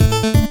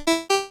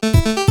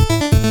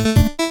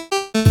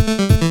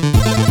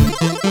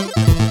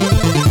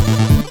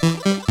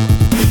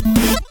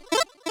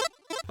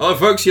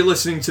folks, you're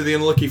listening to the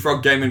Unlucky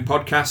Frog Gaming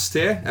Podcast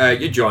here.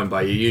 You're joined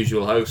by your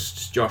usual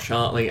hosts, Josh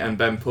Hartley and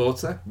Ben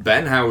Porter.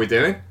 Ben, how are we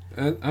doing?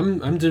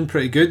 I'm doing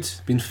pretty good.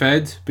 Been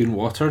fed, been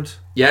watered.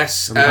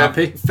 Yes, I'm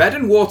happy. Fed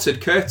and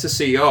watered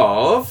courtesy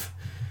of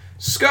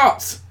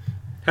Scott.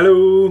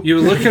 Hello. You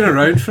were looking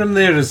around from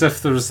there as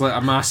if there was like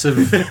a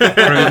massive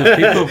crowd of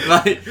people.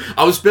 Like,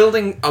 I was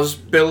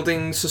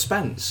building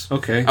suspense.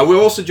 Okay. And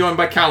we're also joined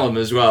by Callum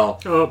as well.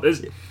 Oh,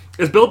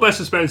 it's built by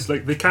suspense.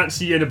 Like, they can't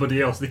see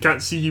anybody else. They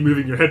can't see you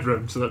moving your head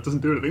round, so that doesn't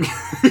do anything.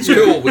 It's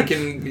cool. We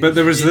can. But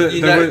there was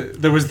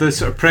there was the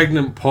sort of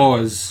pregnant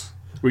pause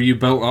where you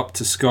built up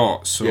to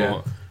Scott, so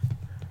Yeah.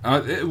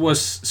 It was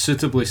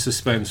suitably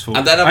suspenseful.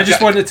 And then I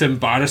just wanted to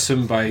embarrass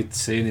him by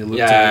saying he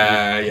looked.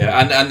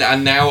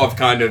 And now I've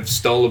kind of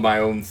stolen my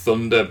own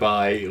thunder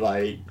by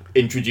like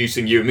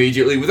introducing you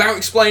immediately without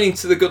explaining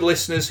to the good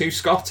listeners who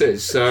Scott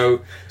is.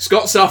 So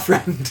Scott's our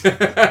friend.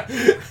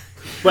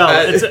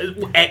 Well, it's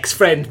an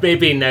ex-friend,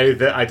 maybe, now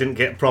that I didn't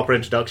get a proper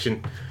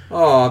introduction.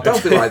 Oh,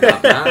 don't be like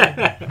that,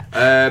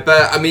 man.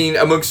 But, I mean,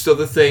 amongst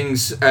other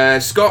things,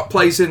 Scott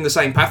plays in the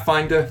same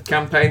Pathfinder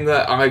campaign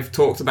that I've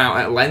talked about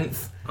at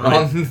length.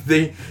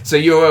 So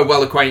you're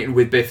well acquainted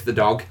with Biff the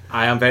dog.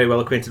 I am very well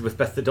acquainted with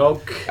Biff the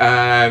dog.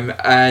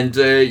 And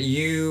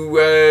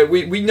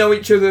we know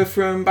each other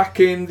from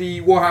back in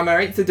the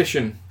Warhammer 8th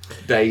edition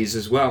days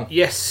as well.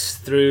 Yes,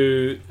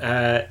 through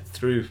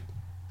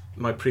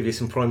my previous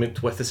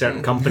employment with a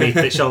certain company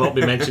that shall not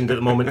be mentioned at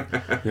the moment.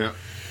 Yeah.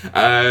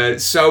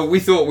 So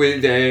we thought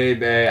we'd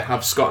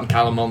have Scott and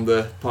Callum on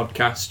the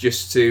podcast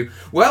just to...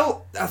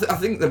 Well, I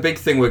think the big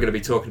thing we're going to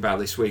be talking about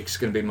this week is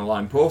going to be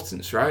Malign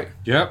Portents, right?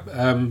 Yep.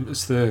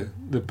 It's the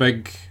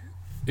big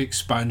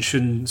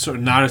expansion, sort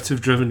of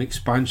narrative-driven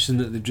expansion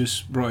that they've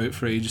just brought out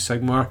for Age of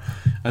Sigmar,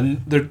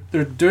 and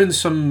they're doing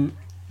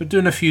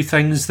a few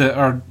things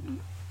that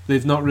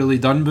they've not really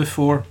done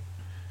before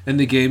in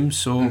the game.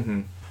 So.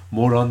 Mm-hmm.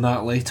 More on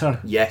that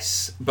later.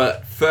 Yes,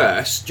 but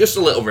first, just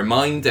a little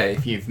reminder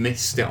if you've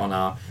missed it on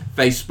our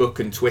Facebook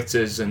and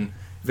Twitters and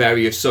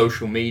various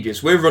social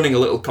medias. We're running a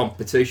little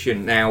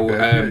competition now.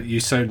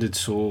 You sounded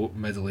so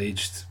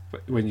middle-aged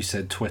when you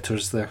said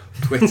Twitters there.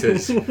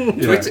 Twitters.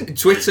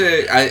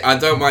 Twitter, I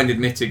don't mind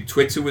admitting,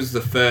 Twitter was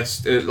the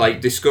first,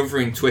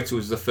 discovering Twitter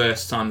was the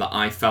first time that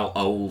I felt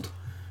old.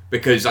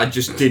 Because I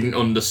just didn't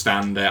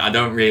understand it. I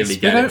don't really get it. It's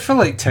been out for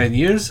like 10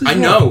 years. I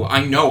know.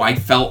 I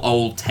felt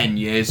old 10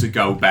 years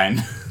ago,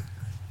 Ben.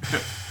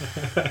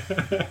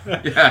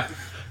 Yeah.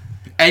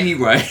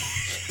 Anyway.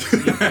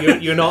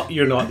 You're not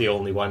the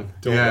only one.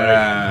 Don't worry.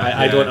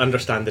 I don't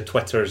understand the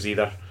Twitters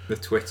either. The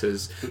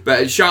Twitters.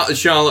 But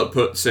Charlotte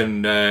puts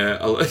in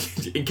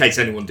case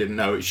anyone didn't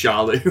know, it's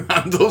Charlotte who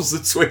handles the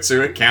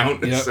Twitter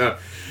account. Yep. So,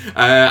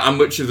 and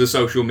much of the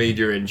social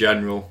media in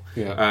general.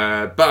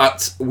 Yeah.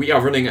 But we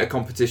are running a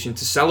competition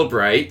to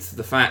celebrate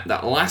the fact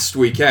that last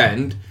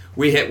weekend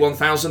we hit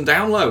 1,000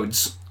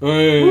 downloads.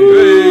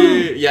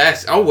 Hey.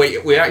 Yes. Oh,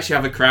 wait, we actually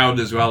have a crowd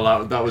as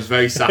well. That was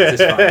very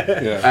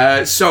satisfying.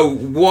 Yeah. So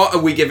what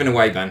are we giving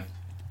away, Ben?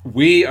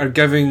 We are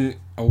giving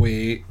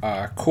away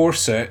a core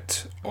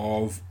set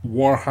of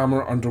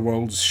Warhammer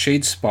Underworld's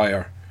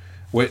Shadespire,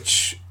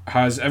 which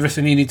has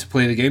everything you need to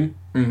play the game.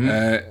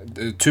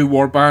 Mm-hmm. 2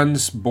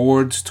 warbands,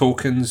 boards,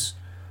 tokens,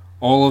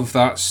 all of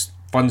that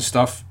fun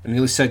stuff. I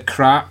nearly said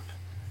crap.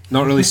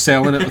 Not really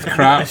selling it with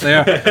crap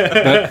there.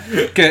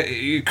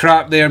 But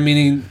crap there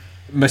meaning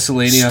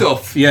miscellaneous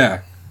stuff.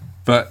 Yeah.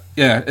 But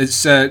yeah,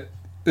 it's the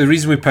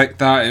reason we picked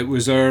that, it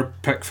was our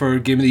pick for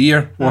Game of the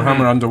Year,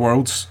 Warhammer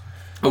Underworlds.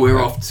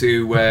 We're off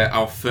to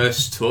our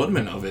first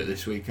tournament of it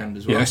this weekend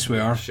as well. Yes, we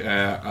are. Which,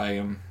 I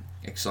am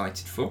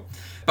excited for.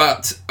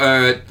 But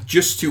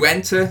just to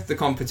enter the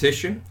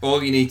competition,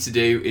 all you need to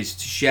do is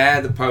to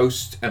share the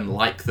post and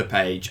like the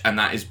page, and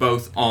that is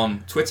both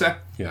on Twitter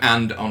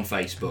and on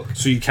Facebook.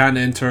 So you can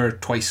enter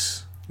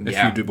twice if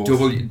you do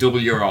both.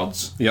 Double your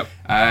odds. Yep.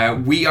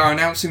 We are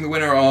announcing the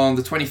winner on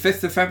the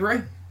 25th of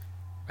February.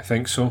 I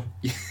think so.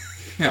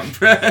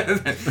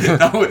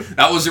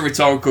 That was a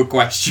rhetorical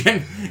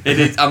question. It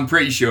is. I'm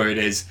pretty sure it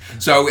is.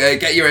 So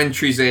get your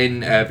entries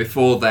in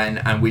before then,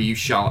 and we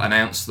shall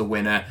announce the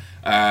winner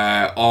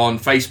on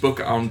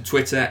Facebook, on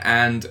Twitter,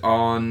 and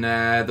on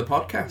the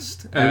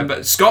podcast.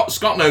 But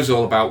Scott knows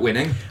all about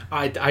winning.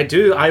 I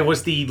do. I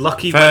was the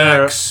lucky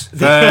Facts.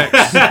 winner.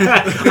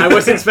 I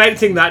was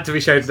expecting that to be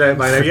shouted out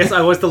by now. Yes,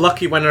 I was the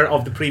lucky winner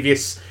of the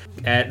previous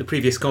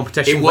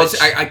competition. It was.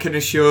 I can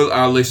assure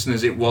our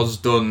listeners, it was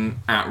done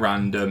at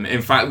random.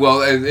 In fact,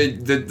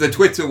 the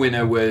Twitter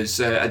winner was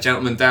a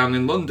gentleman down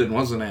in London,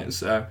 wasn't it?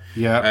 So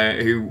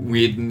who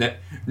we had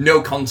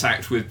no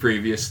contact with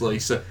previously.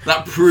 So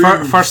that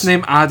proves. First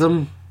name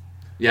Adam.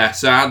 Yeah,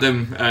 so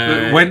Adam.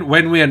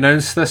 When we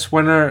announced this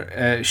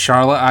winner,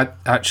 Charlotte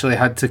actually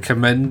had to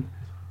come in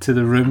to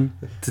the room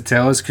to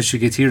tell us because she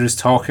could hear us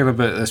talking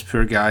about this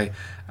poor guy,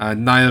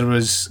 and neither of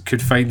us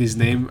could find his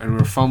name, and we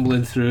were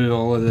fumbling through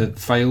all of the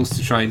files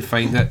to try and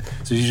find it.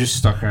 So she just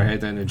stuck her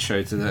head in and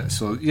shouted it.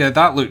 So yeah,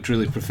 that looked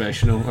really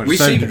professional. Or We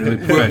seem, sounded really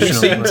we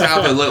professional. seem to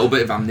have a little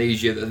bit of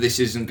amnesia that this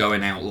isn't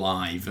going out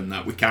live and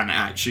that we can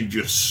actually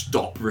just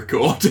stop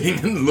recording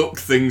and look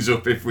things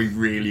up if we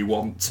really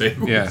want to.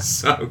 Yeah.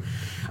 So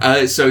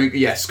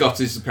yeah, Scott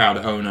is the proud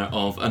owner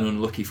of an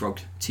Unlucky Frog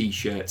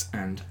t-shirt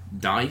and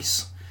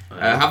dice.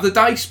 Have the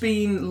dice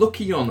been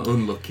lucky or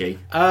unlucky?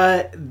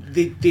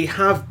 They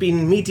have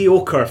been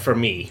mediocre for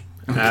me.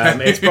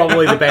 It's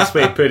probably the best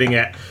way of putting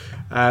it.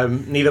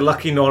 Neither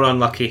lucky nor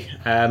unlucky.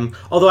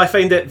 Although I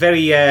find it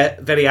very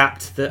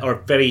apt or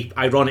very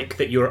ironic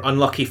that your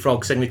unlucky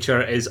frog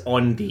signature is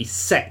on the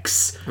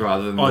 6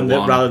 Rather than on the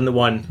 1. rather than the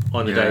 1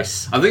 on the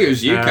dice. I think it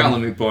was you,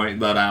 Callum, who pointed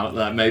that out,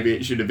 that maybe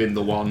it should have been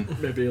the 1.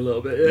 Maybe a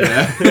little bit,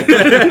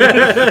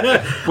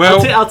 yeah.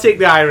 Well, I'll take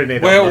the irony.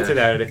 Well- I'll take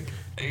the irony.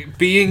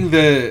 being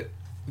the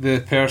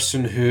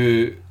person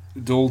who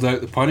doled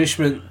out the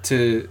punishment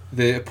to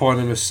the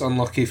eponymous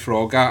unlucky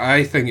frog,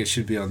 I think it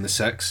should be on the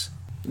 6.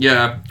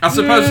 Yeah, I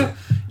suppose.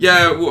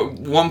 Yeah,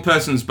 one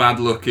person's bad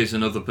luck is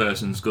another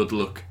person's good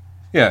luck,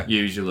 Yeah,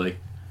 usually.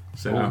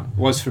 So well,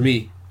 was for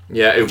me.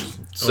 yeah, it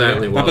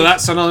certainly was. But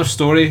that's another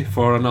story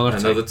for another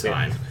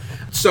Time.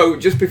 So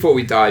just before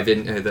we dive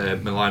into the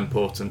Malign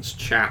Portents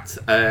chat,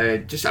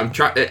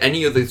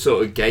 any other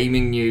sort of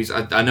gaming news?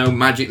 I know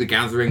Magic the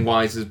Gathering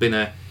wise there's been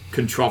a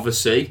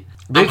controversy.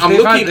 They've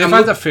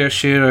had a fair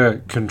share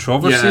of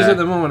controversies Yeah. at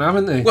the moment,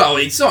 haven't they? Well,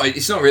 it's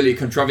not really a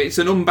controversy. It's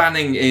an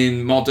unbanning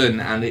in Modern,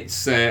 and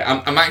it's.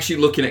 I'm actually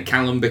looking at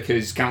Callum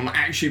because Callum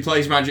actually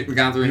plays Magic the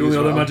Gathering You as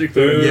only well. other Magic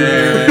thing.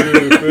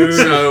 Yeah.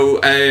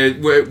 So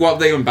what have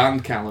they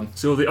unbanned, Callum?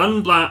 So the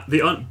unbanned.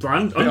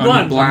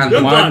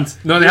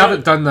 No, they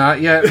haven't done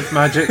that yet with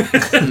Magic.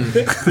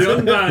 The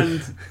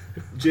unbanned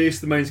Jace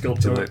the Mind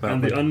Sculptor like that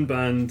and one. the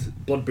unbanned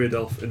Bloodbraid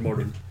Elf in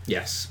Modern.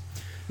 Yes.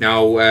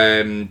 Now,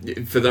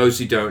 for those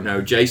who don't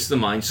know, Jace the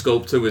Mind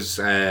Sculptor was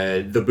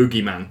the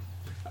boogeyman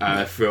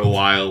for a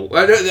while.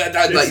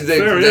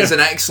 There's an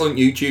excellent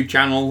YouTube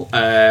channel.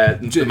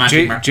 The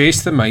Magic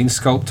Jace the Mind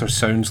Sculptor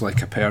sounds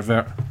like a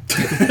pervert.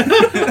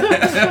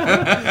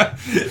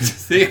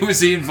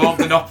 Was he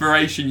involved in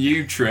Operation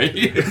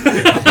U-Tree?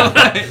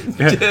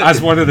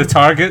 As one of the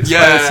targets. Yeah,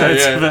 by the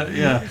sense yeah. of it,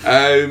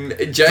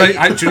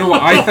 yeah. Do you know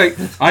what I think?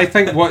 I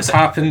think what's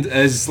happened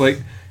is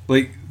like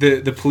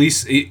the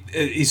police.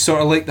 He's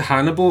sort of like the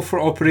Hannibal for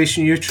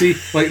Operation U-Tree.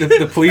 Like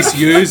the police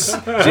use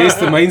Jace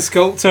the Mind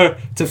Sculptor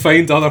to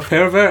find other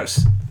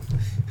perverts.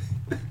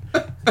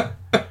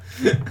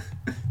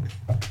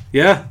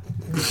 Yeah.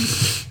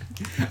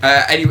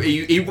 Anyway,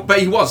 he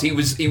was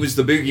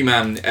the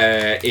boogeyman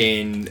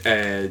in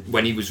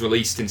when he was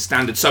released in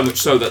Standard. So much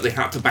so that they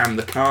had to ban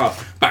the card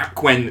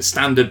back when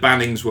Standard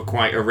bannings were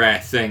quite a rare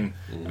thing.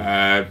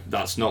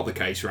 That's not the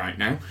case right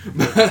now.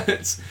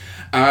 But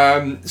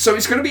so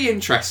it's going to be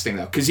interesting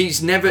though because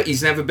he's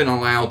never been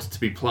allowed to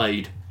be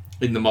played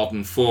in the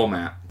Modern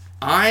format.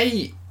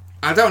 I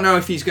don't know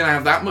if he's going to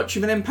have that much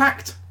of an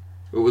impact.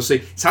 But we'll see.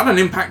 It's had an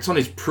impact on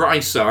his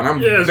price, though, and I'm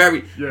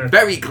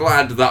very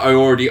glad that I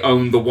already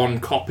own the one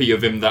copy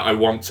of him that I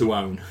want to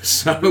own.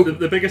 So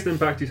The biggest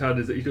impact he's had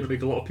is that he's going to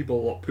make a lot of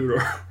people a lot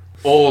poorer.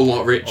 or a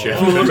lot richer.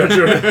 A lot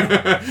richer.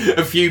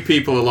 A few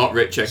people a lot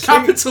richer.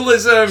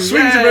 Capitalism!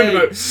 Swings and yay!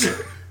 roundabouts.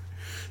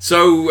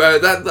 So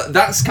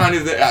that's kind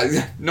of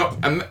the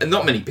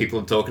not many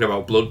people are talking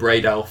about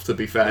Bloodbraid Elf. To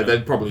be fair, they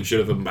probably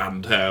should have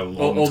unbanned her a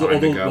long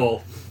time ago.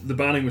 Well, the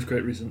banning was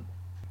quite recent.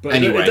 But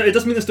Anyway. it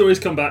doesn't mean the stories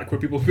come back where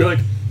people will be like,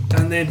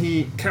 and then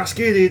he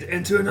cascaded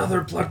into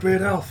another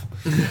Bloodbraid Elf.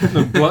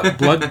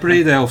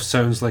 Bloodbraid Elf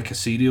sounds like a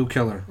serial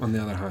killer. On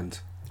the other hand,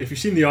 If you've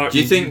seen the art, Do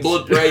you think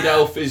Bloodbraid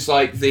Elf is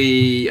like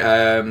the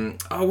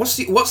what's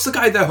the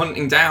guy they're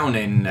hunting down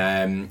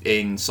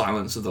in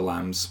Silence of the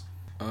Lambs?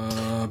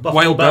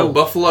 Wild Bill.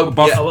 Buffalo.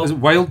 Is it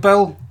Wild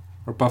Bill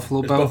or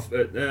Buffalo Bill?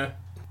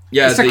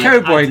 Yeah, It's a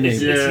cowboy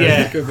name.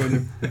 Yeah. Cowboy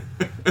name.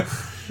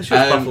 She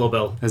was Buffalo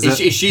Bill. Is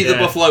she the Yeah.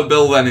 Buffalo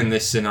Bill then in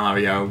this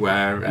scenario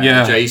where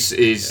Jace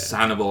is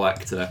Hannibal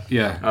Lecter?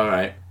 Yeah. All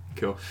right.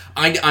 Cool.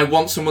 I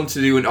want someone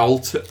to do an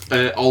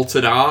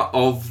altered art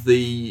of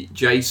the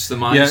Jace the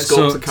Mind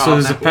Sculptor card. So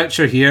there's a network.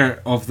 picture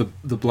here of the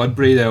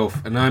Bloodbraid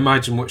Elf, and I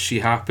imagine what she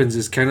happens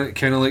is kind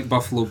of like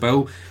Buffalo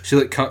Bill. She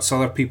like cuts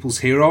other people's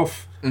hair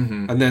off,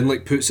 and then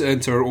like puts it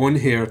into her own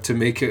hair to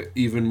make it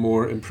even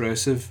more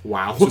impressive.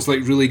 Wow. So it's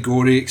like really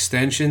gory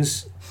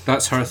extensions.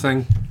 That's her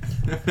thing.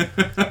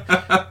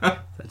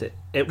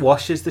 It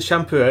washes the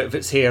shampoo out of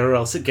its hair, or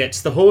else it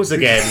gets the hose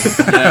again.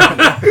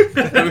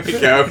 There we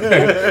go.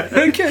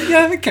 Okay,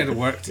 yeah, that kind of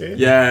worked.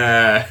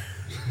 Yeah.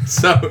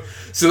 So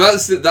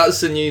that's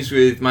the news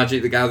with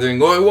Magic the Gathering.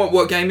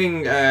 What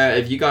gaming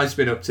have you guys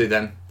been up to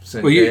then?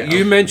 Well,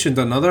 you mentioned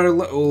another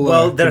little.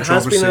 Well, there has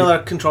controversy. been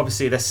another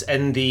controversy this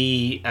in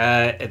the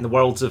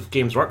worlds of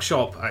Games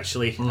Workshop.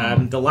 Actually,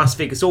 the Las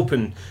Vegas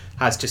Open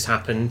has just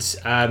happened,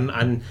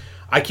 and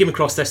I came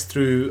across this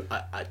through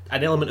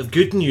an element of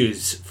good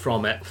news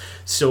from it.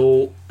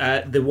 So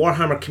the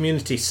Warhammer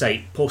community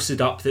site posted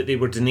up that they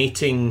were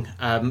donating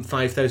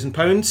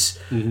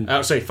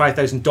 £5,000. Sorry,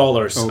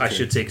 $5,000. I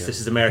should say, because this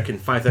is American.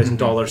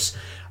 $5,000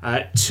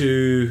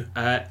 to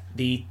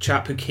the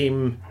chap who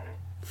came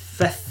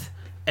fifth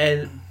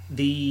in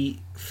the.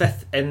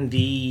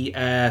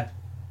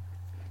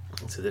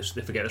 So they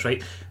forget this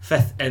right.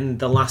 Fifth in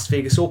the Las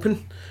Vegas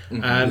Open. For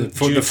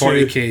the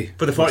 40k.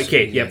 For the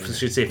 40k, I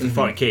should say for the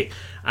 40k.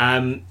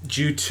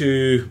 Due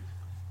to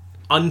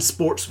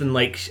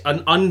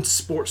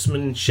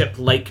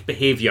unsportsmanship-like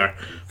behaviour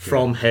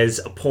from his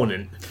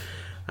opponent.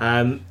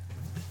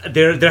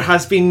 There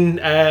has been.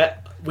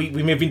 We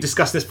may have been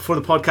discussing this before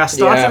the podcast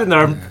started, and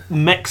there are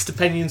mixed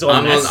opinions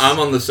on this.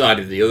 I'm on the side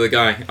of the other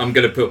guy. I'm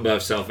going to put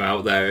myself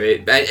out there.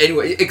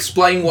 Anyway,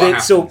 explain what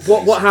happened. So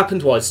what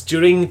happened was,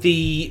 during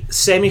the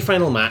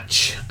semi-final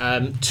match,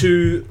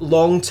 two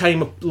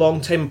long-time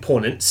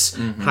opponents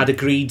had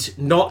agreed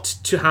not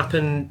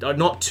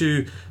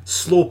to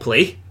slow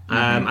play.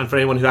 And for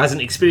anyone who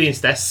hasn't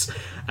experienced this,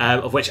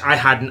 of which I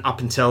hadn't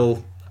up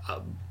until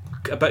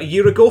about a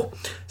year ago,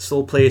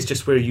 slow play is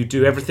just where you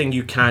do everything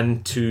you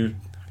can to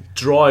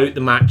draw out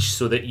the match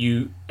so that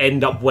you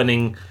end up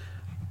winning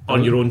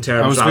on your own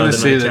terms rather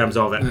than on terms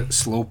of it.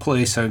 Slow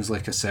play sounds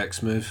like a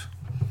sex move.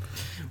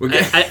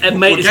 It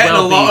might as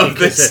well a lot be of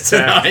this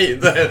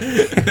tonight.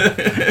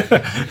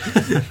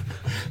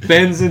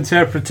 Ben's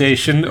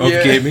interpretation of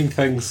gaming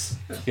things.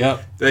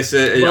 Yep. This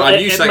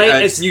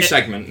new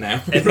segment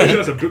now.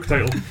 That's a book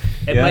title.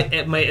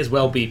 It might as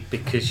well be,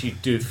 because you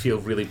do feel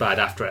really bad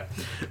after it.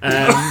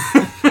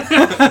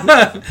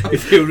 You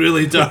feel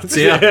really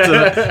dirty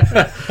after it.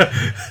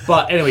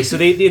 But anyway, so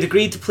they'd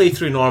agreed to play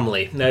through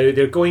normally. Now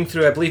they're going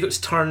through, I believe it was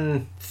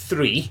turn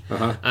 3,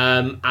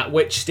 at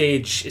which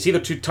stage, it's either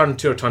turn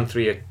 2 or turn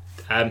 3,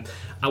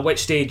 at which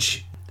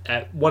stage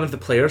one of the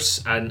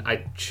players, and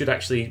I should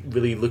actually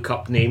really look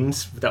up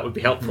names, that would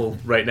be helpful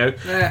right now.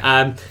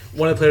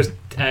 One of the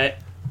players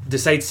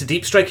decides to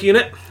deep strike a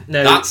unit.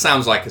 Now, that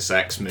sounds like a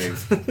sex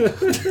move.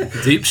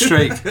 Deep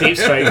strike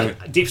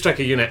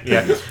a unit.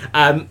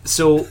 Yeah.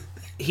 So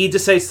he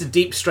decides to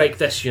deep strike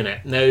this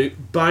unit. Now,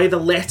 by the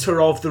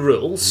letter of the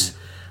rules,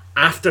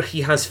 after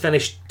he has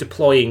finished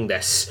deploying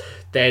this,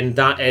 then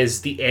that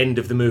is the end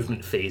of the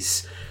movement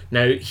phase.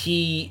 Now,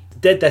 he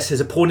did this, his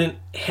opponent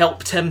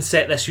helped him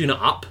set this unit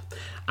up,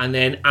 and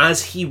then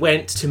as he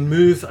went to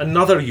move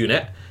another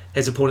unit,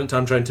 his opponent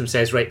turns around to him and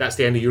says, right, that's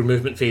the end of your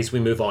movement phase, we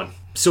move on.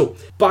 So,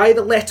 by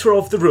the letter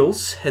of the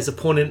rules, his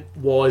opponent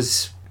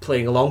was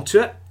playing along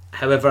to it.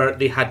 However,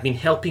 they had been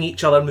helping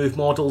each other move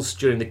models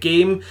during the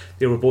game.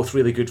 They were both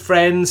really good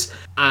friends,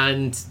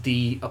 and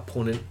the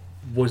opponent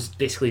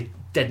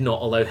did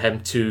not allow him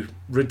to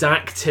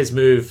redact his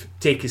move,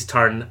 take his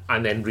turn,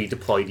 and then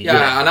redeploy the unit.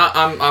 Yeah, and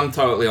I'm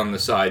totally on the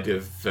side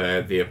of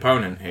the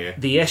opponent here.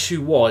 The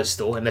issue was,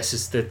 though, and this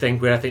is the thing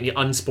where I think the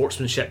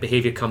unsportsmanship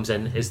behaviour comes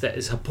in, is that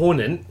his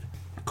opponent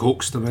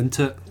coaxed him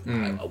into it.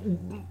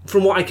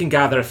 From what I can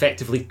gather,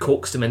 effectively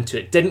coaxed him into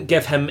it. Didn't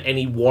give him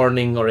any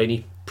warning or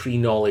any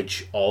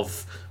pre-knowledge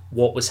of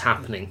what was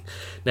happening.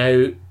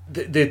 Now,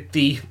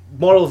 the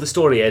moral of the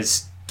story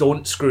is,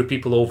 don't screw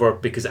people over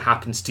because it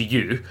happens to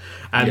you.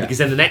 Because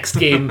in the next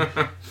game,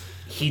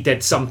 he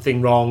did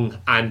something wrong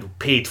and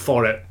paid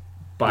for it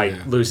by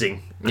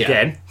losing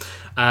again.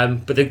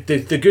 But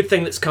the good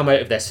thing that's come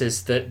out of this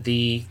is that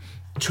the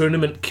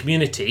tournament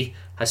community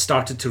has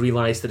started to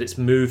realise that it's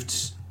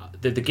moved,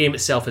 the game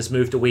itself has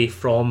moved away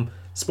from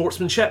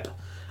sportsmanship,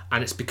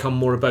 and it's become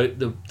more about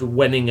the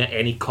winning at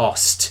any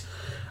cost.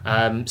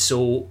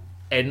 So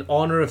in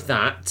honour of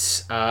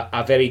that,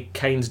 a very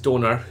kind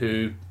donor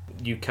who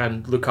you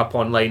can look up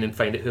online and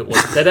find out who it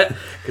was that did it,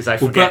 because I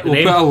forget the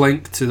name. We'll put a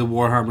link to the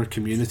Warhammer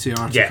community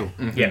article.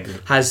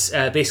 Has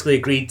basically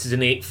agreed to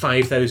donate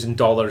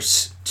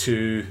 $5,000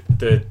 to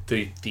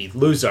the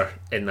loser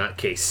in that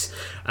case.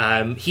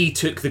 He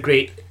took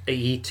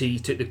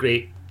the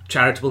great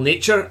charitable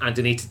nature and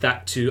donated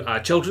that to a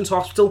children's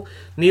hospital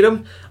near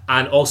him,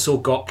 and also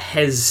got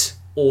his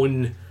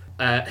own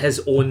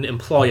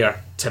employer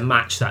to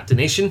match that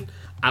donation.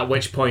 At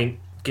which point,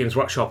 Games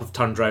Workshop have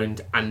turned around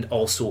and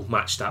also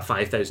matched that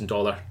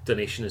 $5,000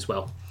 donation as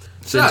well.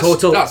 So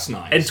that's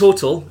nice. In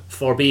total,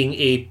 for being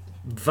a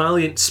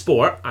valiant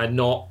sport and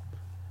not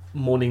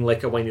moaning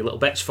like a whiny little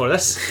bitch for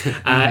this,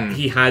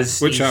 he has.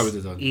 Which I would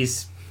have done.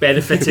 He's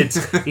benefited.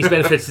 He's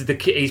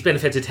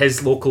benefited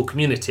his local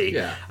community.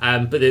 Yeah.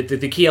 But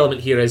the key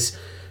element here is,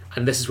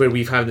 and this is where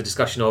we've had the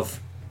discussion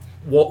of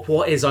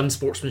what is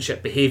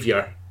unsportsmanship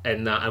behaviour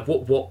in that, and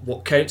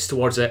what counts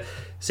towards it.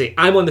 Say,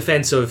 I'm on the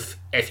fence of,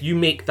 if you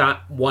make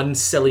that one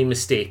silly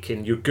mistake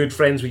and you're good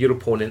friends with your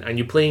opponent and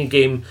you're playing a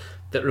game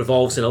that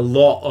revolves in a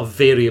lot of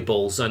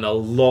variables and a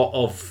lot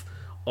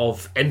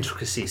of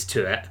intricacies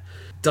to it,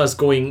 does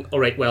going, all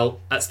right, well,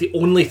 that's the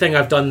only thing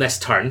I've done this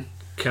turn,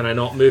 can I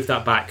not move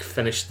that back,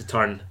 finish the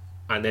turn,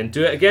 and then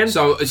do it again?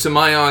 So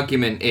my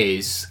argument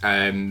is,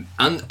 and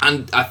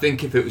I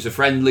think if it was a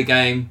friendly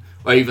game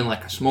or even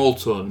like a small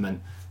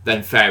tournament,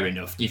 then fair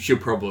enough. You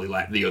should probably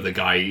let the other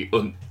guy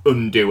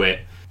undo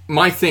it.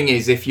 My thing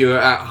is, if you're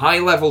at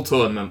high-level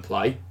tournament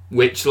play,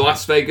 which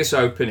Las Vegas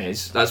Open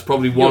is, that's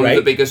probably one of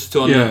the biggest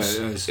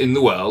tournaments in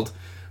the world.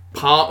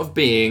 Part of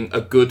being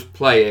a good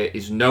player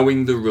is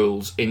knowing the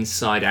rules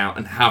inside out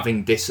and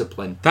having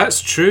discipline.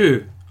 That's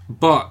true,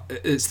 but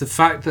it's the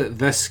fact that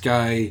this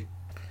guy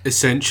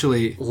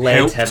essentially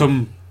helped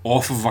him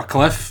off of a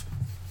cliff.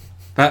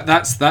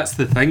 That's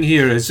the thing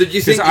here. Is so do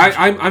you think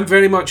I'm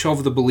very much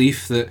of the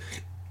belief that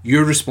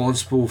you're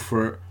responsible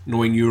for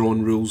knowing your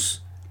own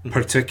rules,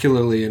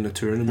 particularly in a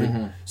tournament.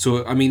 Mm-hmm.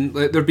 So I mean,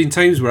 there have been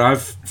times where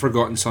I've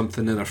forgotten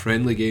something in a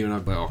friendly game, and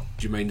I'm like, "Oh,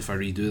 do you mind if I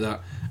redo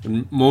that?"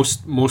 And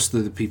most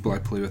of the people I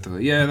play with are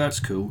like, "Yeah, that's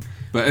cool."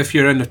 But if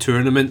you're in a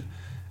tournament,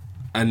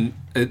 and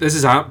this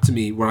has happened to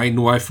me, where I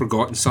know I've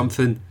forgotten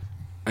something,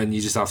 and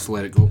you just have to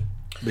let it go.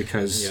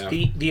 Because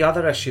the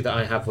other issue that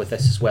I have with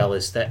this as well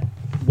is that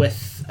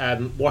with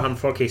Warhammer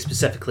 40k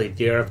specifically,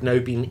 there have now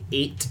been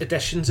 8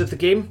 editions of the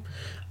game,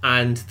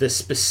 and the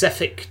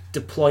specific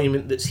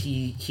deployment that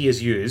he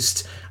has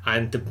used,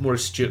 and the more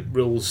astute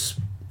rules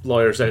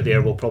lawyers out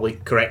there will probably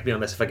correct me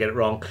on this if I get it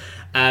wrong.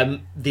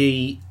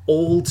 The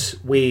old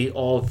way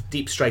of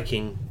deep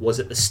striking was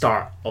at the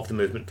start of the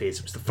movement phase.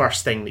 It was the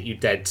first thing that you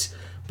did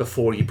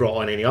before you brought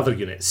on any other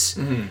units.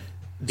 Mm-hmm.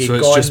 So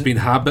it's just been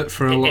habit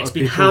for a lot of people? It's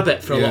been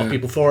habit for a lot of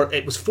people.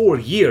 It was 4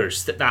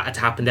 years that had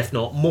happened, if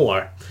not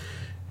more.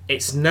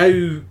 It's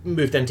now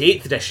moved into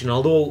 8th edition,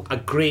 although a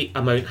great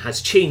amount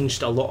has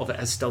changed. A lot of it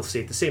has still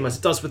stayed the same, as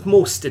it does with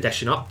most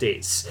edition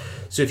updates.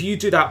 So if you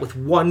do that with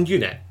one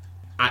unit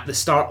at the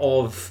start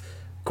of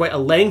quite a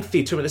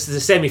lengthy tournament, this is the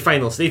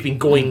semi-finals, they've been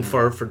going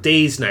for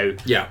days now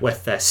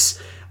with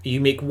this. You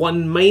make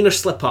one minor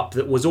slip-up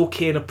that was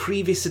okay in a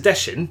previous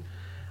edition,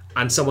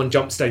 and someone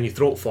jumps down your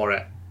throat for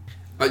it.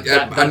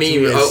 I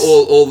mean,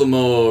 all the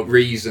more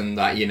reason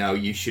that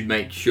you should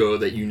make sure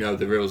that you know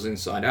the rules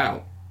inside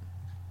out.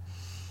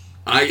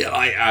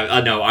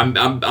 I know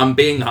I'm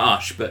being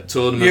harsh, but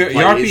tournament you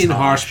are being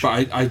harsh,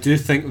 but I do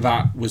think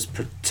that was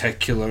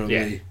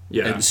particularly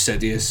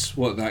insidious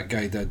what that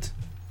guy did.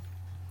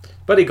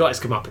 But he got his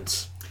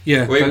comeuppance.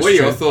 Yeah. Wait, what are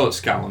your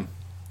thoughts, Callum?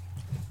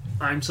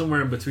 I'm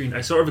somewhere in between.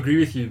 I sort of agree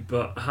with you,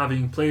 but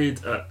having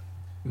played at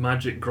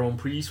Magic Grand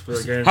Prix,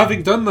 again,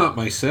 having done that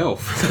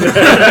myself.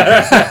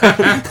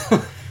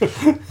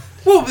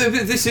 Well,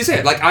 this is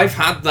it. Like I've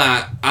had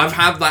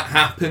that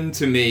happen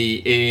to me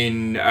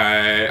in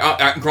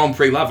at Grand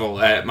Prix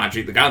level at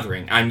Magic the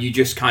Gathering, and you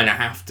just kind of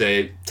have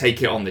to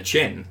take it on the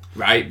chin,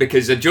 right?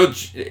 Because the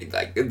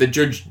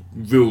judge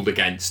ruled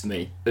against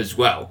me as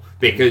well,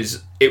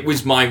 because it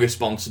was my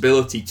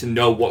responsibility to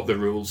know what the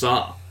rules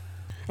are.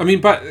 I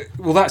mean,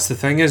 that's the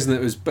thing, isn't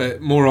it?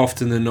 But more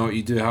often than not,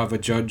 you do have a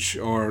judge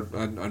or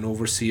an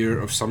overseer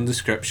of some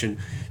description,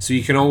 so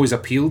you can always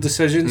appeal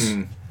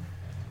decisions.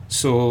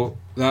 So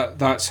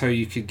that's how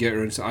you could get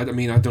around. I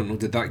mean, I don't know.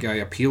 Did that guy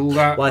appeal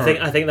that? Well,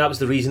 I think that was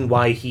the reason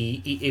why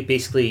he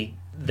basically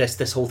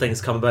this whole thing's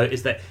come about,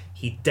 is that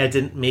he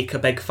didn't make a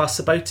big fuss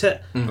about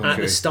it at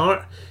the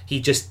start.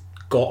 He just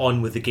got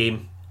on with the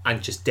game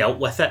and just dealt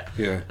with it.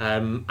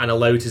 And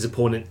allowed his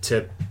opponent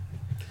to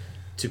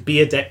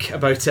be a dick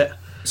about it.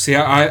 See,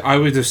 I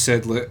would have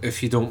said,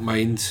 if you don't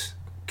mind,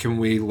 can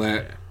we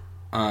let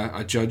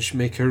a judge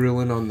make a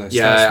ruling on this?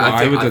 Yeah, that's what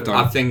I would have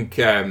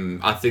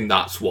done. I think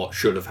that's what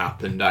should have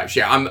happened.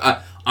 Actually,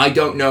 I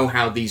don't know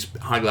how these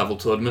high level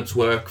tournaments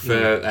work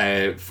for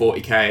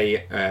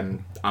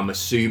 40k. I'm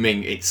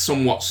assuming it's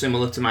somewhat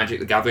similar to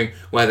Magic the Gathering,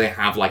 where they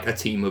have like a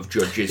team of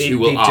judges who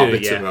will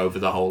arbiter over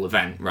the whole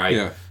event, right?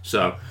 Yeah.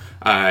 So.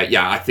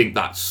 I think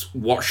that's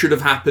what should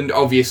have happened.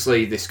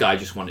 Obviously, this guy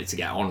just wanted to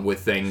get on with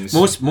things.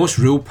 Most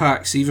rule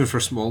packs, even for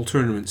small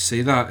tournaments,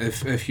 say that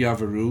if you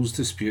have a rules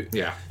dispute,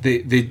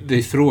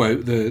 they throw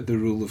out the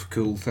rule of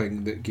cool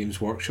thing that Games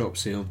Workshop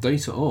say,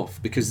 dice it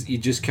off, because you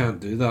just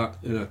can't do that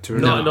in a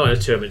tournament. Not in a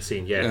tournament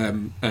scene, yeah.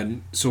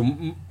 And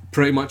so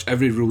pretty much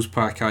every rules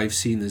pack I've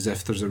seen is,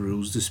 if there's a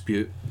rules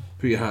dispute,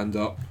 put your hand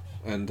up,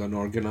 and an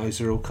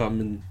organizer will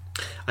come and.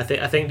 I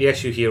think the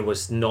issue here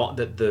was not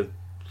that the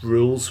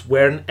rules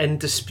weren't in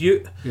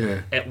dispute.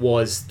 It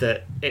was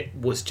that it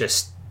was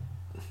just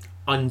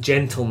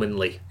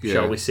ungentlemanly,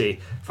 shall we say.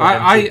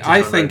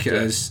 I think it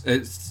is.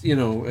 It's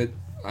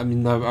I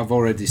mean, I've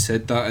already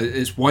said that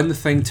it's one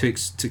thing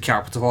to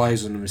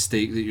capitalise on a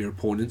mistake that your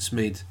opponent's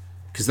made,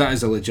 because that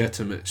is a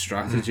legitimate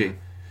strategy.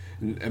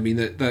 I mean,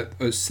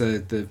 it's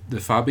the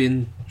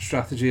Fabian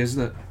strategy,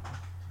 isn't it?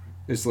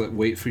 It's like,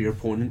 wait for your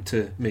opponent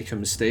to make a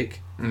mistake,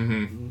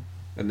 and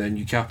then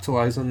you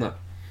capitalise on that.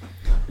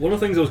 One of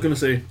the things I was going to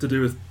say to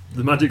do with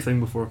the Magic thing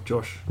before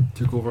Josh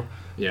took over,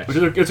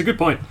 which it's a good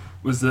point,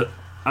 was that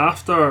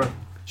after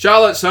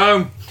Charlotte's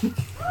home,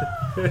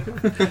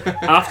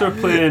 after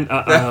playing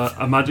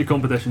a Magic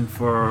competition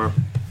for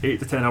 8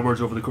 to 10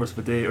 hours over the course of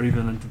a day, or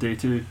even into day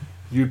 2,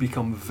 you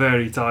become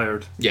very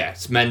tired. Yeah,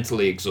 it's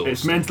mentally exhausting.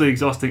 It's mentally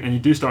exhausting, and you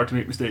do start to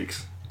make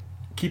mistakes.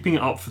 Keeping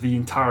it up for the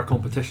entire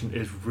competition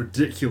is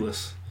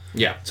ridiculous.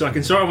 Yeah. So I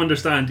can sort of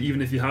understand,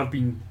 even if you have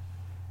been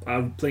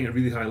playing at a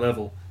really high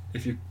level,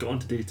 if you got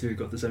onto day 2,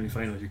 got to the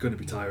semi-final, you're going to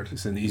be tired.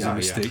 It's an easy Yeah,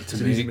 mistake yeah. to It's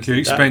an easy make. mistake. You're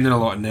expending a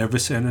lot of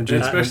nervous energy.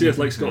 Yeah, especially if,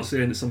 like Scott's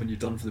saying, it's something you've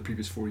done for the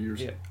previous 4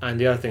 years. Yeah. And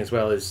the other thing as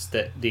well is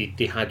that they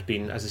had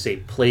been, as I say,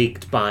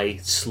 plagued by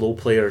slow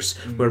players,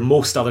 where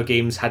most other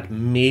games had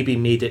maybe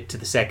made it to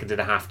the second and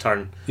a half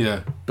turn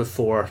Yeah.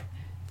 before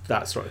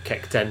that sort of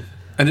kicked in.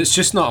 And it's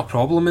just not a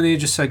problem in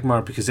Age of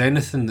Sigmar because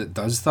anything that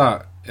does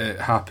that,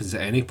 it happens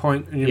at any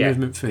point in your Yeah.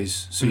 movement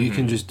phase. So you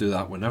can just do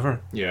that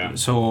whenever. Yeah.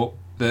 So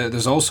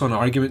there's also an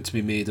argument to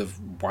be made of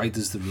why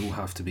does the rule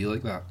have to be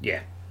like that?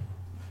 Yeah.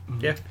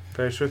 Yeah,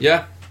 very true.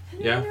 Yeah.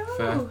 Yeah.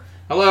 Fair.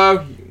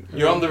 Hello.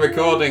 You're on the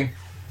recording.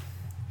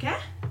 Okay.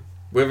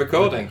 We're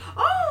recording.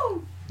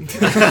 Oh!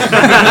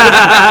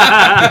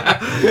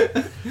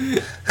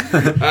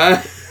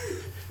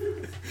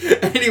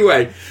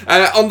 Anyway,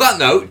 on that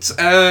note,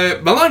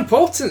 Malign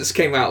Portents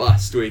came out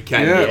last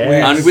weekend, Yeah,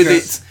 Yes. and with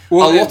it a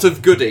lot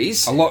of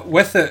goodies. A lot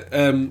with it.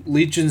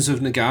 Legions of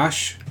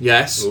Nagash,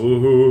 Yes.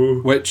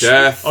 Ooh. which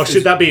Death. Or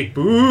should that be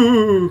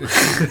boo?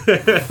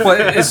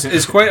 well,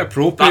 is quite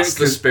appropriate. That's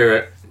the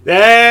spirit.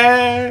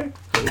 Eh.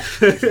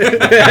 What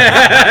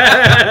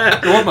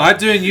am I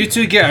doing? You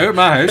two get out of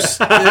my house.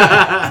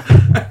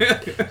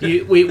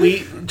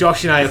 we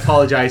Josh and I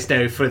apologise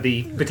now for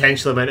the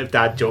potential amount of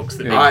dad jokes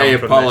that may I come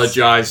from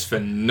apologise for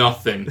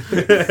nothing.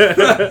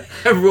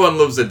 Everyone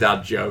loves a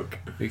dad joke.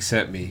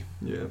 Except me.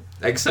 Yeah.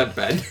 Except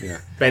Ben. Yeah.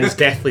 this. Ben's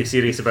deathly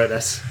serious about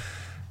this.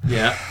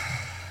 Yeah.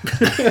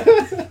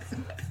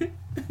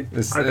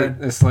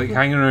 It's like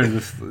hanging around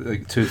with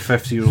like two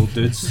 50-year-old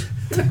dudes,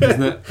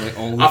 isn't it? Like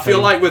all the I feel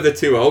time. like we're the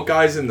two old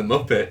guys in the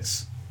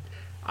Muppets.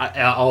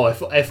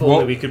 If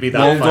only we could be that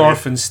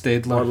Waldorf and Or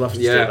Stedler. love to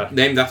Yeah. do that.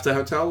 Named after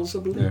hotels, I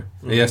believe.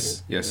 Yeah.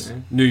 Yes.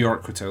 New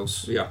York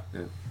hotels. Yeah.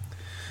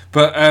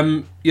 But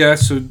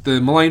so the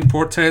Malign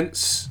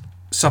Portents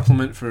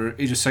supplement for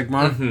Age of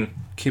Sigmar Mm-hmm.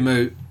 came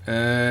out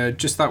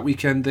just that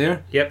weekend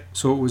there. Yep.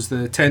 So it was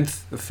the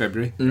 10th of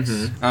February,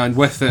 Mm-hmm. and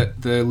with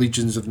it the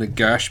Legions of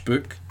Nagash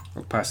book.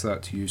 I'll pass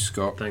that to you,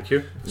 Scott. Thank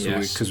you. So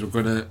Yes. because we're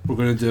gonna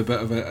do a bit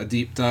of a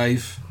deep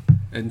dive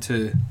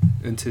into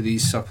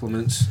these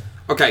supplements.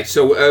 Okay,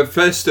 so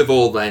first of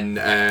all, then,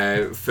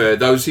 for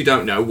those who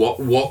don't know,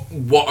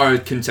 what are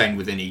contained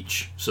within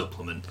each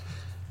supplement?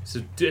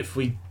 So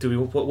what do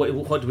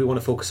we want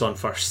to focus on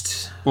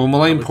first? Well,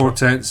 Malign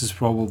Portents is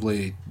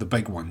probably the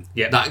big one.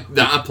 Yeah.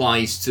 That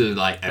applies to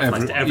like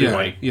Applies to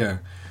everyone. Yeah.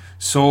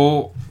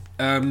 So,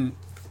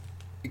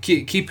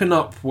 keeping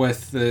up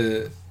with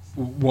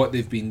what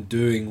they've been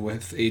doing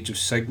with Age of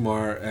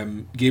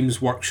Sigmar,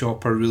 Games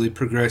Workshop are really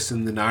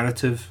progressing the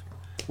narrative,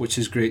 which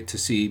is great to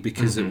see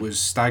because it was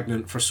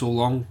stagnant for so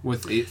long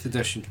with 8th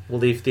edition. Well,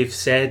 they've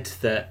said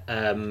that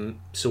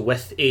so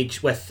with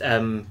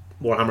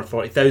Warhammer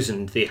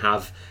 40,000, they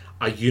have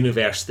a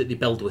universe that they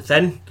build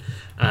within.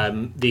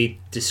 They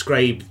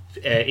describe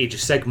Age of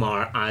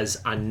Sigmar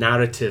as a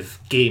narrative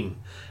game.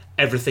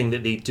 Everything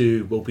that they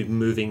do will be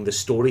moving the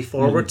story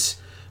forward,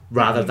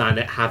 rather than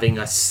it having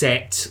a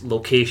set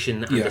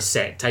location and a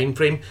set time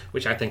frame,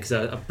 which I think is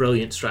a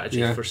brilliant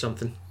strategy for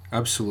something.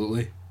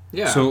 Absolutely.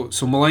 Yeah. So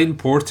Malign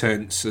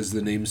Portents, as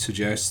the name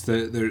suggests,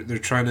 they're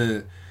trying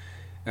to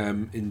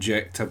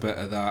inject a bit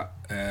of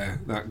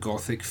that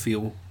gothic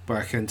feel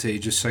back into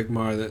Age of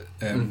Sigmar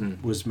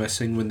that was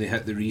missing when they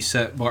hit the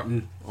reset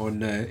button on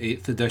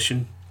 8th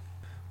edition.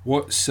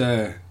 What's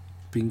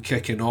been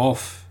kicking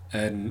off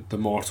in the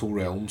Mortal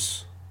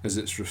Realms, as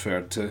it's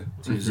referred to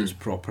use its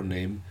proper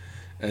name,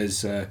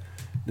 is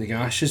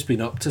Nagash has been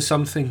up to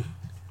something.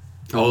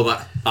 Oh,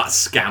 that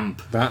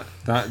scamp. That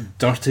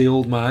dirty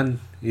old man,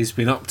 he's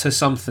been up to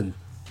something,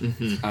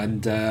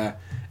 and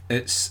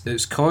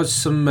it's caused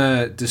some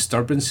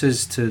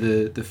disturbances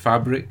to the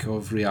fabric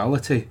of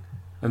reality,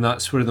 and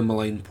that's where the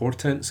Malign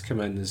Portents come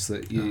in. Is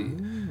that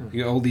you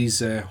get all these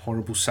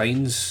horrible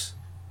signs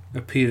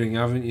appearing,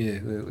 haven't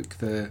you? Like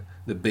the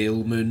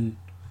Bale Moon,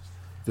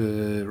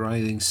 the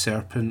Writhing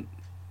Serpent,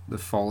 the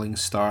Falling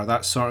Star,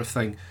 that sort of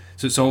thing.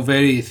 So it's all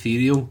very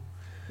ethereal.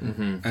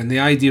 And the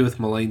idea with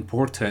Malign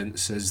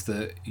Portents is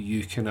that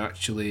you can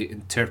actually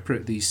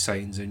interpret these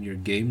signs in your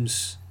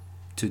games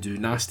to do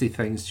nasty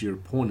things to your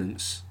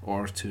opponents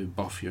or to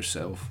buff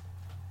yourself.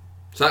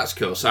 So that's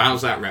cool. So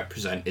how's that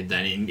represented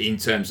then in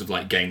terms of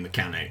like game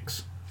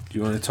mechanics? Do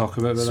you want to talk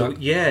about So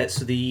that? yeah,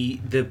 so the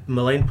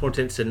Malign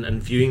Portents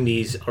and viewing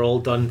these are all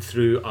done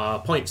through a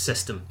point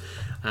system.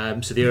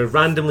 So they are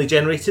randomly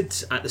generated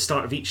at the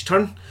start of each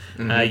turn.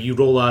 You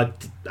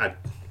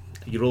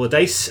roll a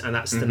dice, and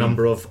that's the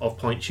number of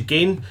points you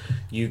gain.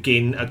 You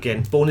gain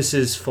again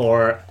bonuses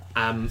for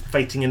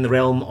fighting in the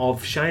realm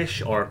of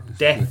Shyish or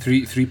death.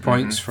 3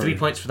 points for 3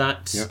 points for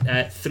that.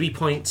 Yep. 3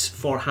 points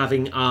for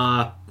having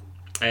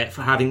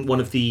one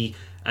of the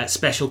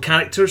special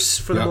characters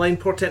for the Yep. Malign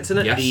Portents in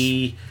it. Yes.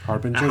 The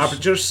Harbingers.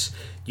 Harbingers.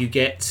 You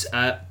get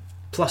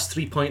plus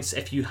 3 points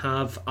if you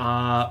have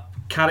a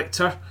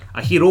character,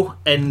 a hero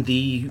in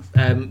the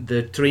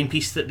terrain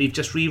piece that they've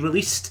just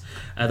re-released,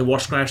 the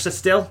Warscryer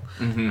Citadel,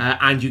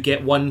 and you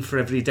get 1 for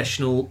every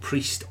additional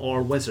priest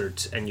or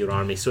wizard in your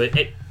army. So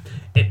it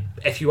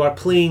if you are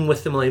playing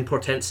with the Malign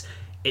Portents,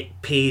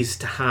 it pays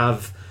to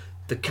have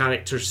the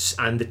characters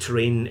and the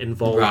terrain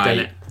involved in Right.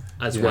 it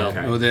as well.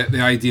 okay. Well,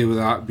 the idea with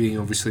that being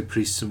obviously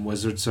priests and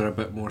wizards are a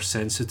bit more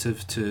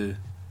sensitive to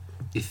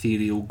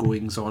ethereal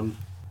goings on.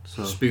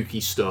 So Spooky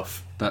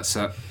stuff. that's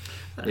it.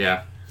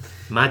 Yeah.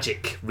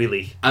 Magic,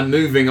 really. And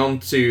moving on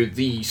to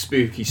the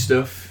spooky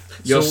stuff.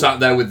 You're So- sat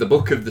there with the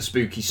book of the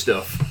spooky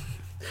stuff.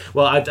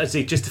 Well, I'd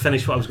say just to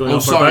finish what I was going Oh, on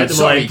for sorry, about the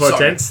sorry, malign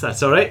portents.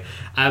 That's all right.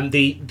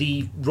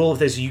 The role of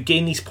this, you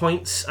gain these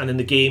points, and in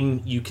the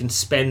game you can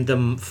spend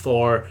them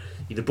for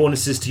either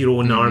bonuses to your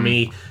own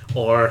army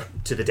or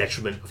to the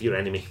detriment of your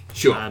enemy.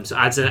 Sure. So it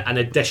adds an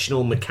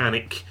additional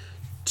mechanic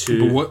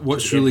to. But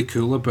what's to the game. really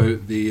cool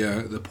about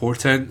the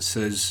portents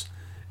is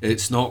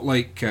it's not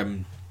like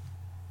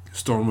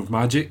Storm of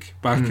Magic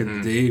back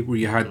in the day, where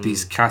you had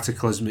these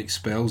cataclysmic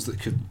spells that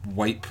could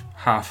wipe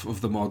half of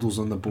the models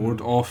on the board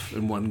off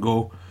in one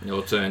go.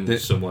 You'll turn The-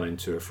 someone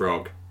into a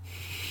frog.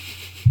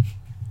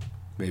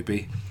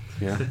 Maybe.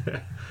 Yeah.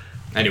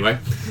 Anyway.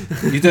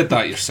 You did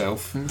that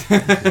yourself.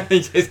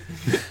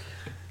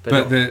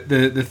 But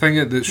the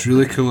thing that's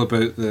really cool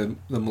about the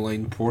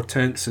malign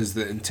portents is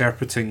that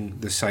interpreting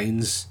the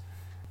signs,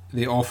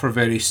 they offer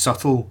very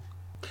subtle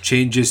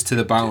changes to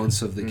the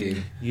balance of the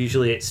game.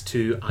 Usually it's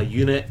to a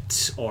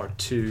unit or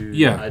to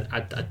Yeah.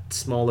 a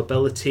small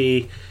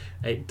ability.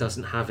 It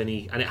doesn't have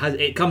any, and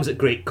it comes at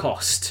great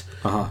cost.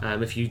 Uh-huh.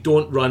 If you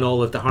don't run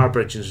all of the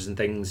harbingers and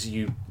things,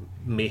 you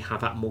may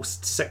have at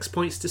most 6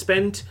 points to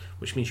spend,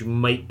 which means you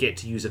might get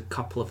to use a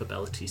couple of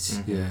abilities,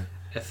 Yeah.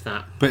 if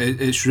that. But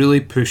it's really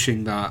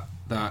pushing that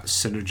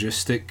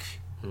synergistic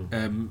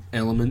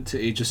element to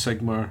Age of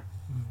Sigmar,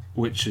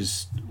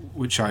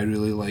 which I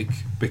really like,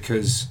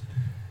 because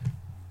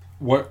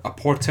what a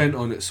portent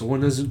on its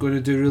own isn't going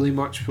to do really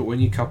much, but when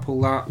you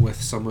couple that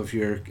with some of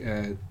your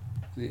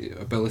the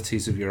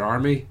abilities of your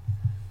army,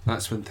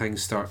 that's when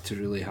things start to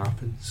really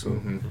happen.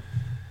 So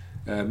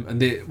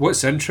and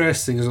what's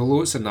interesting is,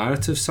 although it's a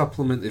narrative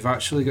supplement, they've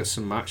actually got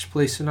some match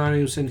play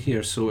scenarios in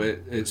here, so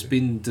it's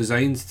been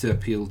designed to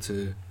appeal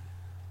to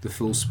the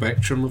full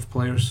spectrum of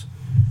players.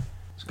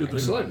 It's good.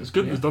 Excellent. It's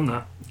good that it's done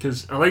that,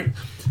 because I like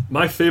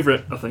my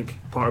favourite. I think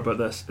part about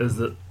this is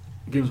that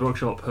Games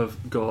Workshop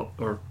have got,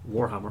 or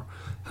Warhammer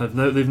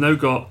they've now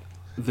got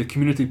the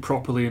community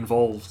properly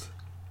involved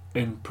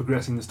in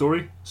progressing the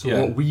story. So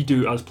Yeah. what we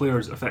do as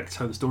players affects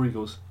how the story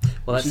goes.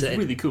 Well, Which that's is it.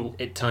 really cool.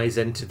 It ties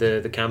into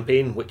the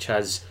campaign, which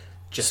has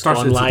just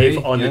Started gone live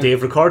today, on yeah. the day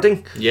of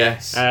recording.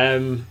 Yes.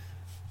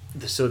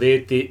 So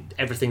they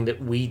everything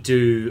that we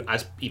do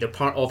as either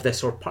part of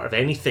this or part of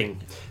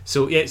anything.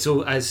 So yeah,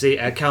 so as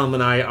Callum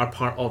and I are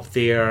part of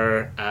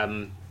their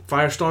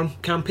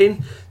Firestorm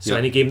campaign. So Yeah.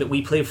 any game that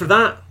we play for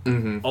that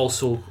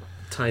also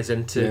ties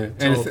into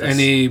to all of this.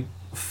 Any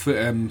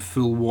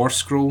full war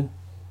scroll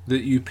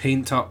that you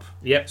paint up,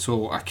 Yep.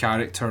 so a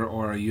character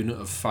or a unit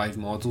of 5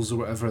 models or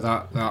whatever,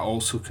 that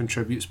also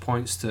contributes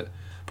points to it.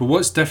 But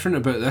what's different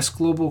about this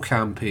global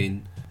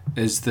campaign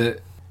is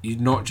that you're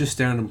not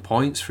just earning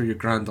points for your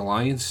Grand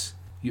Alliance,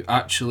 you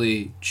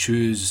actually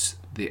choose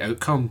the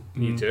outcome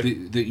You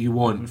do. that you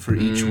want for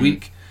each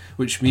week,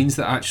 which means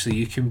that actually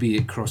you can be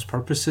at cross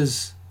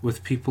purposes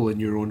with people in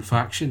your own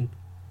faction,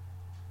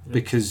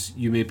 because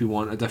you maybe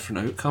want a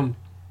different outcome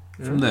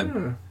from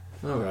them.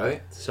 All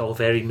right. It's all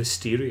very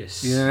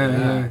mysterious. Yeah, Yeah,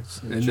 yeah.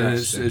 it's And then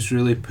it's interesting.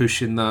 really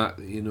pushing that,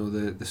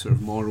 the sort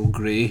of moral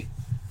grey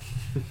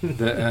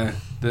that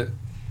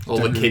All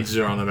the kids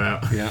are on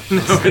about. yeah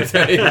Nowadays.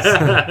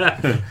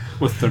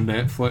 with their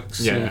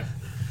Netflix. Yeah.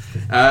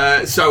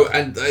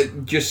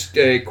 Just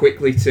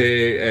quickly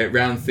to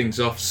round things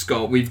off,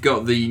 Scott, we've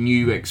got the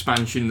new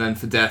expansion then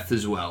for Death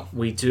as well.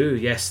 We do,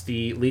 yes,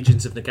 the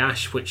Legions of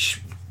Nagash,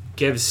 which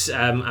gives,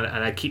 and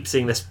I keep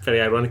saying this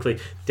very ironically,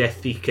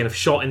 Death the kind of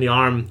shot in the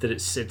arm that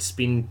it's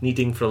been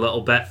needing for a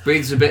little bit.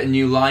 Breathes a bit of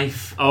new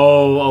life.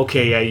 Oh,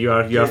 okay, yeah, you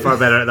are far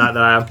better at that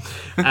than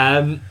I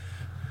am.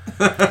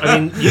 I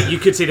mean, you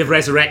could say they've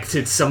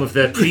resurrected some of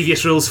the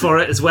previous rules for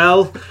it as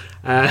well.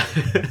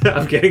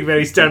 I'm getting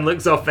very stern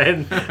looks off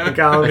Ben and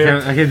Callum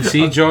here. I can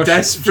see Josh.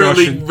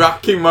 Desperately Josh and,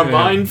 racking my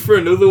mind for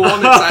another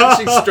one. It's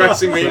actually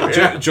stressing me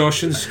out.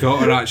 Josh and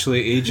Scott are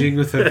actually aging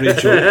with every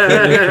joke that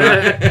they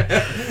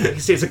crack. You can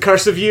say it's a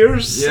curse of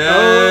years.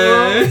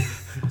 Yeah.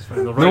 It's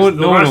fine. They'll No, rise, they'll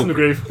no, rise no. from the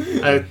grave.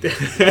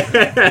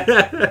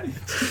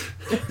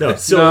 No,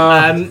 so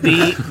No.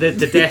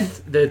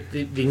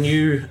 the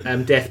new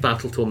Death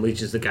Battle Tome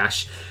Legions of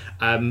Nagash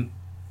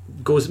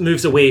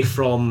moves away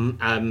from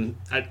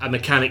a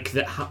mechanic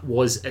that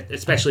was,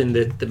 especially in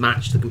the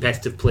match, the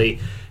competitive play,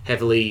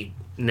 heavily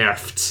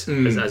nerfed,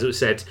 as it was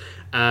said.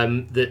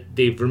 That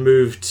they've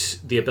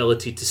removed the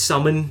ability to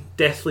summon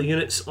deathly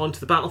units onto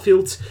the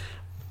battlefield,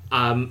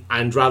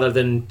 and rather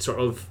than sort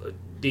of,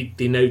 they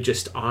now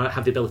just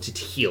have the ability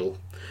to heal.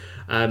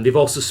 They've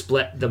also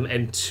split them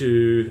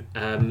into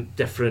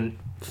different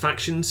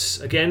factions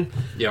again,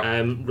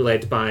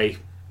 led by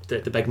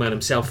the big man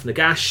himself,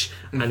 Nagash,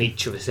 and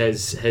each of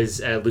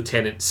his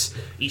lieutenants,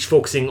 each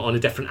focusing on a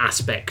different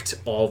aspect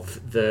of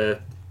the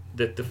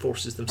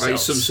forces Like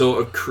themselves. some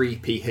sort of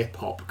creepy hip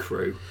hop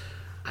crew.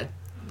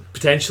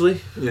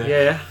 Potentially. Yeah.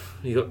 Yeah.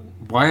 You got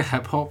Why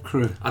Hip Hop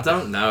Crew? I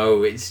don't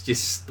know. It's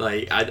just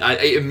like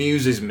it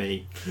amuses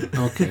me.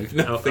 Okay.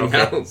 Nothing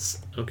okay. else.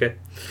 Okay.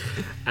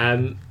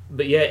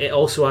 But yeah, it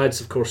also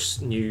adds, of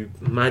course, new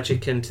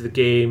magic into the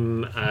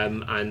game,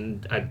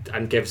 and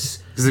gives.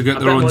 Because they've got a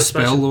their bit own more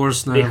spell expansion.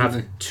 lores now. They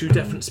haven't have 2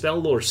 different spell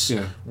lores.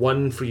 Yeah.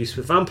 One for use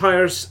with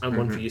vampires and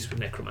one for use with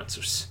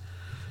necromancers.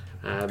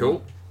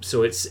 Cool.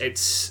 So it's a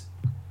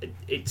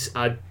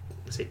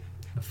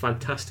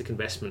fantastic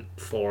investment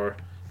for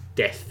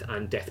Death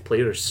and Death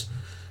players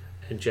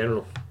in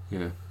general.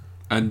 Yeah.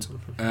 And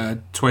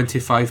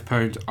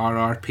 £25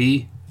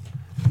 RRP.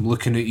 I'm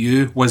looking at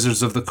you,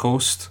 Wizards of the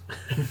Coast.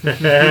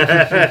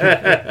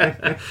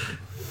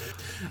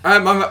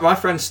 My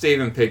friend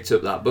Stephen picked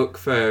up that book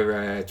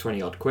for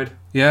 20 odd quid.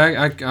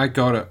 Yeah, I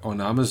got it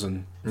on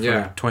Amazon for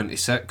Yeah.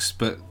 26,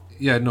 but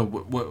yeah,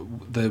 no,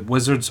 the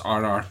Wizards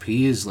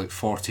RRP is like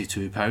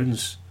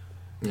 £42,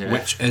 Yeah.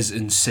 which is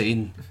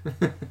insane.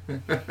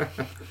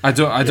 I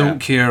don't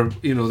care,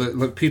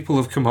 that people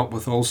have come up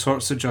with all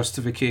sorts of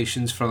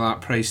justifications for that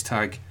price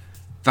tag.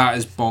 That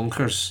is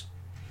bonkers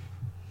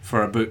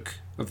for a book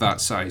of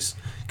that size.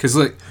 Because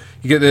look,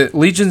 you get the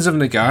Legions of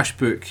Nagash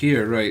book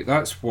here, right?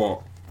 That's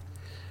what?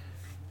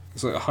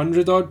 It's like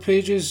 100 odd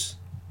pages.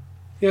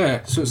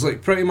 Yeah, so it's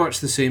like pretty much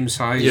the same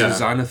size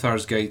as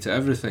Xanathar's Guide to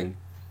Everything,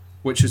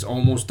 which is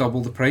almost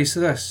double the price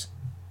of this.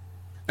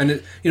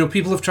 And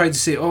people have tried to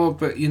say, oh,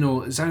 but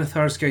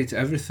Xanathar's Guide to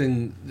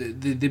Everything,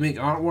 they make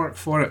artwork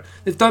for it.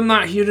 They've done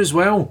that here as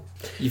well.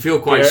 You feel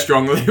quite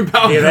strongly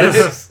about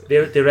this.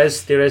 There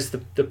is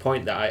the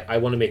point that I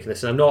want to make in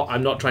this, and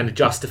I'm not trying to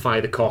justify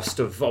the cost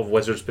of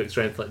Wizards books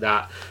or anything like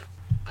that.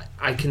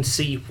 I can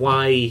see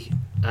why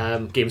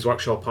Games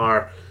Workshop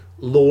are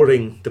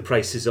lowering the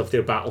prices of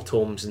their battle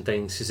tomes and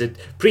things, because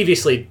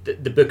previously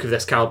the book of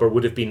this caliber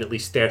would have been at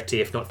least £30,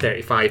 if not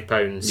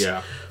 £35.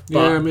 Yeah.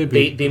 But Yeah,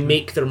 maybe. they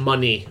make their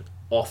money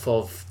off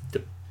of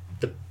the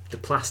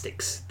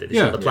plastics that they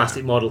sell, the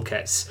plastic model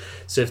kits.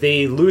 So if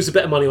they lose a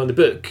bit of money on the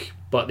book,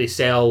 but they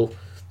sell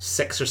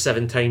 6 or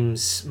 7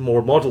 times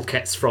more model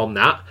kits from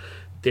that,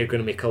 they're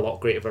going to make a lot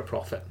greater of a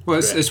profit. Well,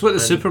 it's what the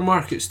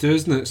supermarkets do,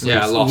 isn't it? It's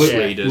Yeah, like, loss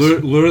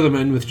leaders. lure them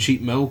in with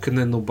cheap milk, and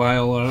then they'll buy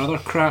all our other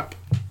crap.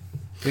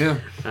 Yeah.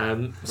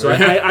 So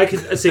I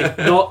can say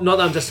not that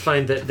I'm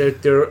justifying that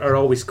there are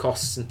always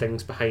costs and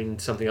things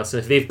behind something else,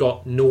 and if they've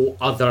got no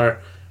other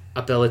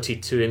ability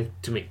to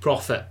make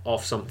profit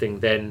off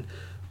something, then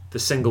the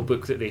single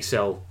book that they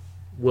sell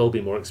will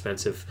be more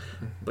expensive.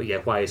 But yeah,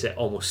 why is it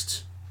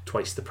almost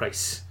twice the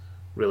price?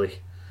 Really,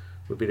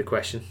 would be the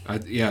question.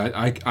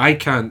 I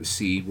can't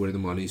see where the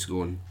money's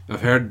going.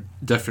 I've heard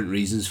different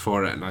reasons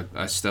for it, and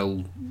I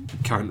still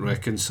can't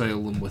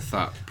reconcile them with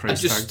that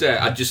price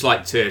tag. I'd just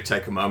like to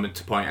take a moment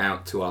to point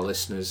out to our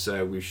listeners,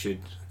 we should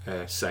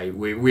say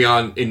we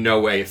are in no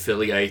way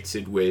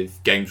affiliated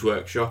with Games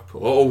Workshop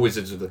or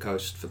Wizards of the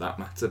Coast for that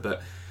matter,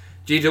 but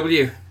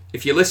GW,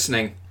 if you're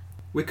listening,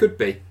 we could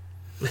be.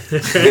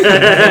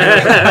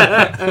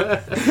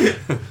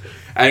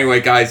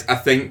 Anyway, guys, I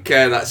think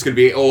that's going to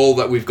be all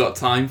that we've got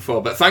time for.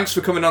 But thanks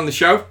for coming on the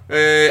show.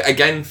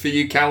 Again, for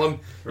you, Callum.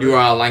 Right. You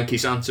are our lanky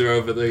Santa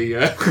over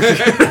the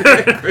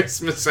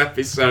Christmas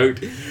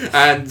episode.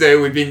 And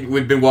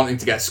we've been wanting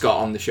to get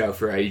Scott on the show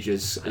for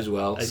ages as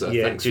well. So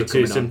thanks for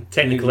coming on. Some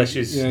technical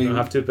issues, you don't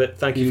have to, but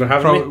thank you for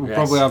having me. We'll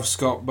probably have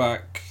Scott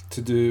back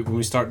to do when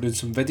we start doing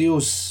some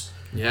videos.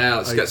 Yeah,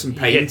 let's get some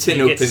painting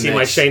you up get to in see this.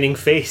 My shining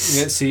face.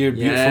 You get to see your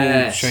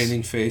beautiful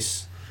shining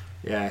face.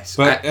 Yes.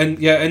 But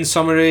in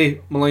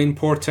summary, Malign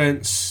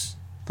Portents,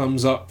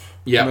 thumbs up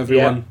from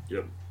everyone.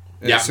 Yep.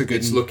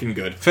 It's looking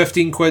good.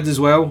 15 quid as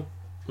well.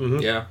 Mm-hmm.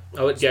 Yeah.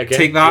 Oh, again,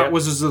 take that,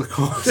 Wizards of the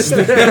Coast.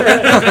 Like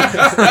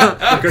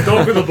a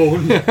dog with a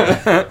bone.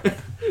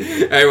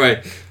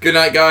 Anyway, good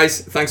night,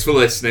 guys. Thanks for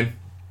listening.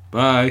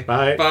 Bye.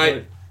 Bye.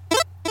 Bye.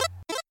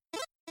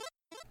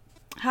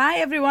 Hi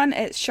everyone,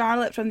 it's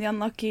Charlotte from the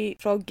Unlucky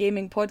Frog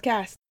Gaming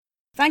Podcast.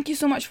 Thank you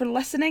so much for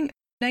listening.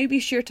 Now be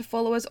sure to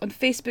follow us on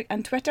Facebook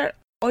and Twitter.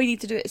 All you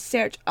need to do is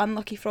search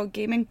Unlucky Frog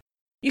Gaming.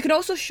 You can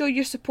also show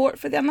your support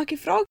for the Unlucky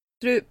Frog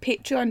through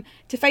Patreon.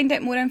 To find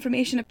out more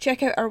information,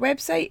 check out our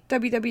website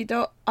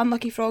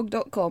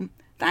www.unluckyfrog.com.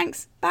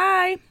 Thanks,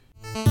 bye!